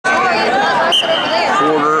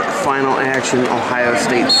action Ohio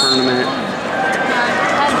State Tournament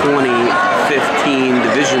 2015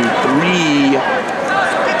 Division III.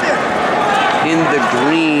 In the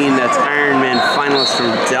green, that's Ironman finalist from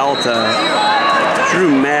Delta, Drew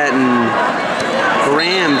Mattin.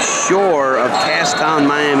 Graham Shore of Casstown,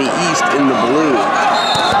 Miami East in the blue.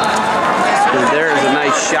 And there's a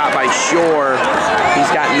nice shot by Shore. He's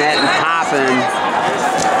got Mattin popping.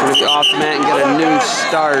 Going to be off the mat and get a new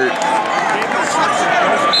start.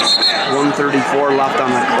 1:34 left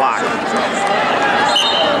on the clock.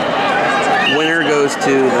 Winner goes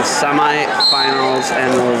to the semifinals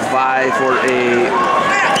and will vie for a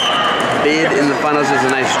bid in the finals. There's a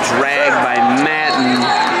nice drag by Mattin.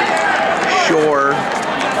 Shore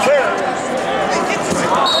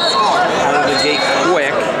out of the gate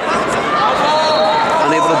quick.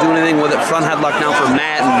 Unable to do anything with it. Front headlock now for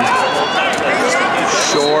Mattin.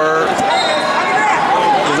 Shore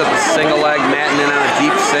goes up a single leg. Mattin in on a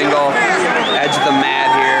deep single. Edge of the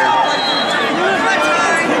mat here.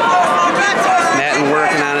 Mattin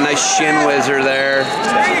working on a nice shin whizzer there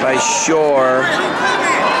by Shore.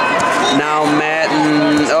 Now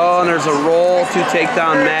Mattin, oh, and there's a roll to take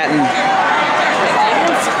down Mattin.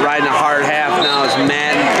 Riding a hard half now is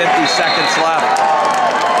Mattin. 50 seconds left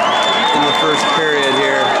in the first period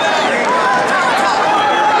here.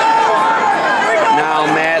 Now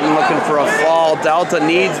Mattin looking for a fall. Delta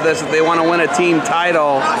needs this if they want to win a team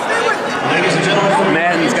title.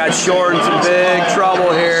 Mattin's got Shore in some big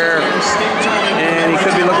trouble here. And he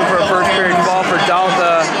could be looking for a first period fall for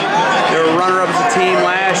Delta. They were runner-up as a team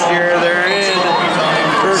last year. They're in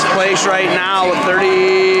first place right now with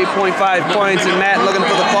 30.5 points. And Mattin looking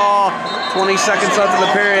for the fall. 20 seconds left of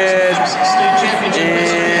the period.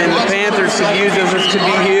 And the Panthers could use this. This could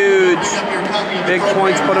be huge. Big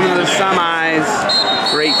points put them into the semis.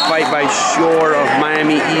 Great fight by Shore of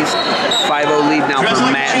Miami East. 5-0 lead now for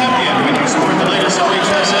Mattin.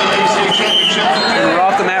 And we're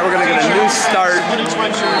off the mat. We're going to get a new start. 5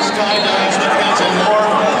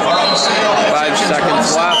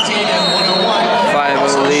 seconds left.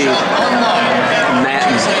 5-0 lead.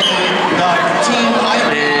 Mattin.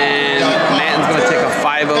 And Mattin's going to take a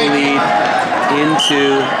 5-0 lead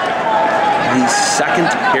into the second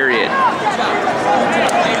period.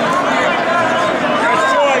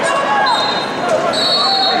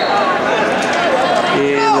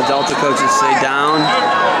 And the Delta coaches say down.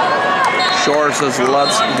 Shore says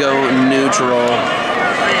let's go neutral.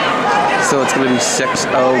 So it's going to be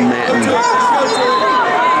 6-0 Mattin.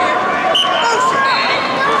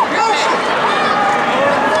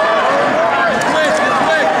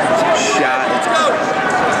 Shot.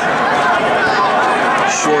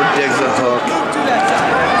 Shore digs a hook.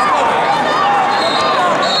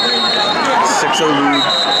 6-0 lead.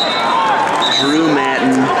 Drew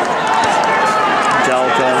Mattin.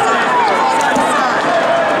 Delta.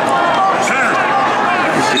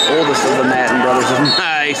 He's the oldest of the Mattin brothers.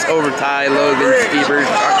 Nice over tie. Logan Stevers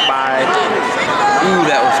struck by. Ooh,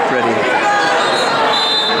 that was pretty.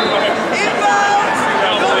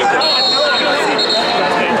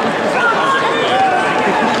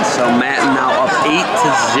 So Mattin now up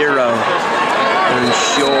 8-0 on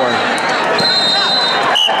Shore.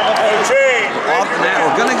 Off the mat,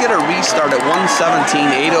 we're going to get a restart at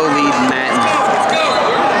 1:17. 8-0 lead Mattin.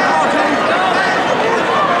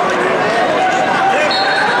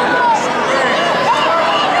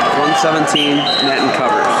 Mattin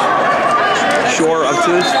covers. Shore up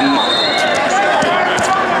to his feet.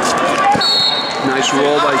 Nice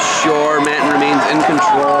roll by Shore. Mattin remains in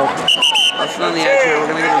control. That's on the action. We're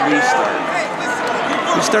going to get a restart.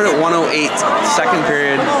 We start at 1:08, second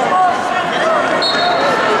period.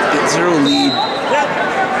 8-0 lead.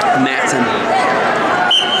 Mattin.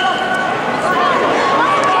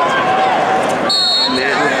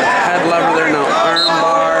 Mattin with the head lever there, no arm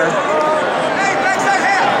bar.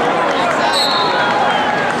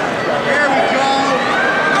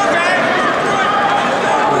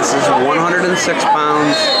 This is 106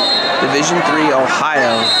 pounds, Division III,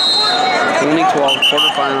 Ohio, 2012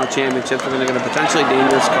 quarterfinal championships. We're going to get a potentially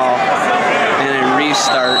dangerous call and a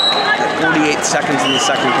restart at 48 seconds in the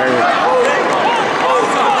second period.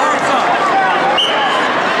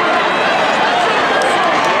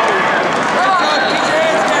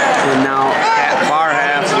 And now at far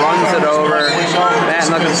half, runs it over. Mattin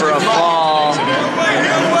looking for a fall.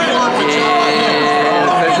 And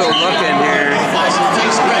official looking here.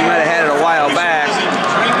 He might have had it a while back.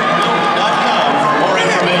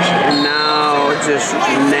 And now just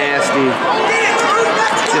nasty.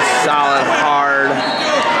 Just solid, hard.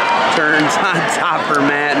 Turns on top for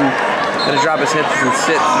Mattin. Gonna drop his hips and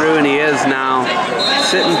sit through, and he is now.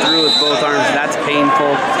 Sitting through with both arms. That's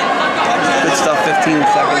painful. Good stuff, 15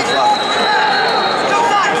 seconds left.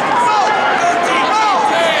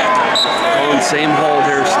 Going same hold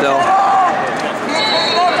here still.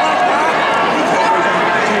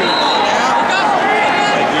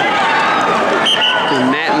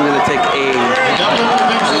 And Mattin going to take a 11-0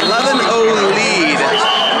 lead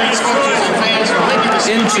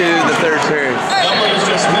into the third period. Dublin is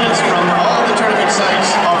just minutes from all the tournament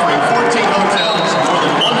sites, offering 14 hotels, more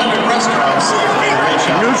than 100 restaurants, and great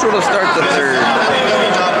shopping. Neutral to start the third.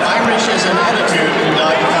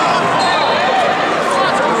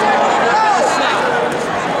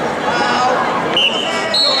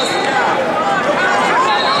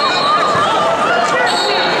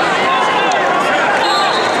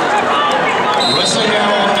 Wrestling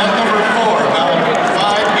now on net number 4, about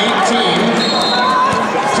 5:18.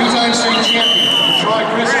 Two-time state champion from Troy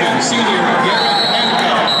Christian, senior Garrett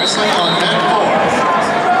Hancock, wrestling on net 4.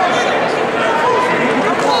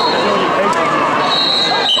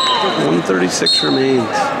 1:36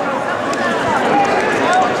 remains.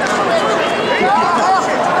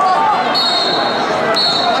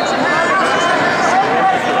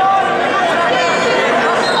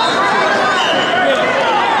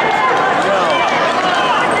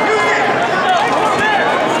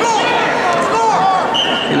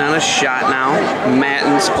 Shot now.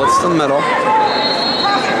 Mattin splits the middle. Look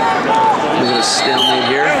at a stalemate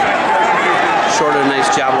here. Short did a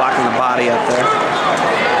nice job locking the body up there.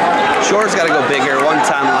 Short's got to go big here. 1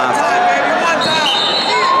 time left.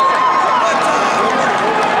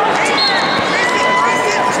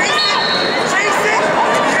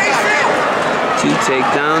 Two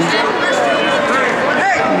takedown.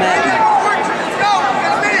 Mattin.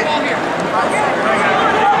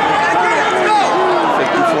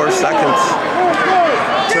 54 seconds.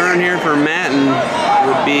 Turn here for Mattin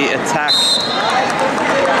would be attack.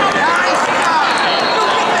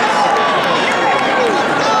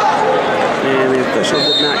 And the official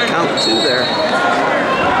did not count 2 there.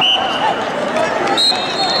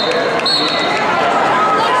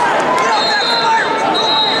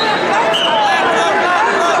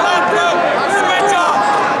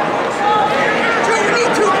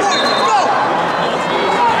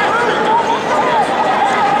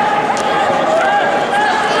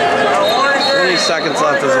 Seconds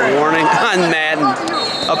left as a warning on Mattin.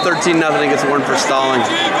 Up 13-0, he gets a warning for stalling.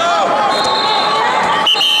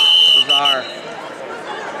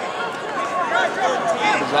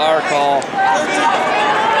 Bizarre call.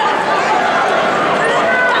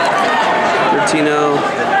 13-0,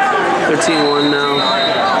 13-1 now.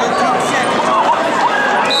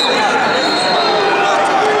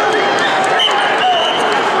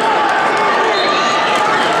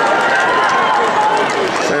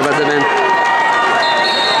 Sorry about that, man.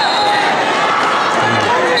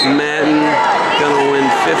 Mattin gonna win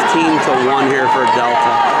 15-1 here for Delta.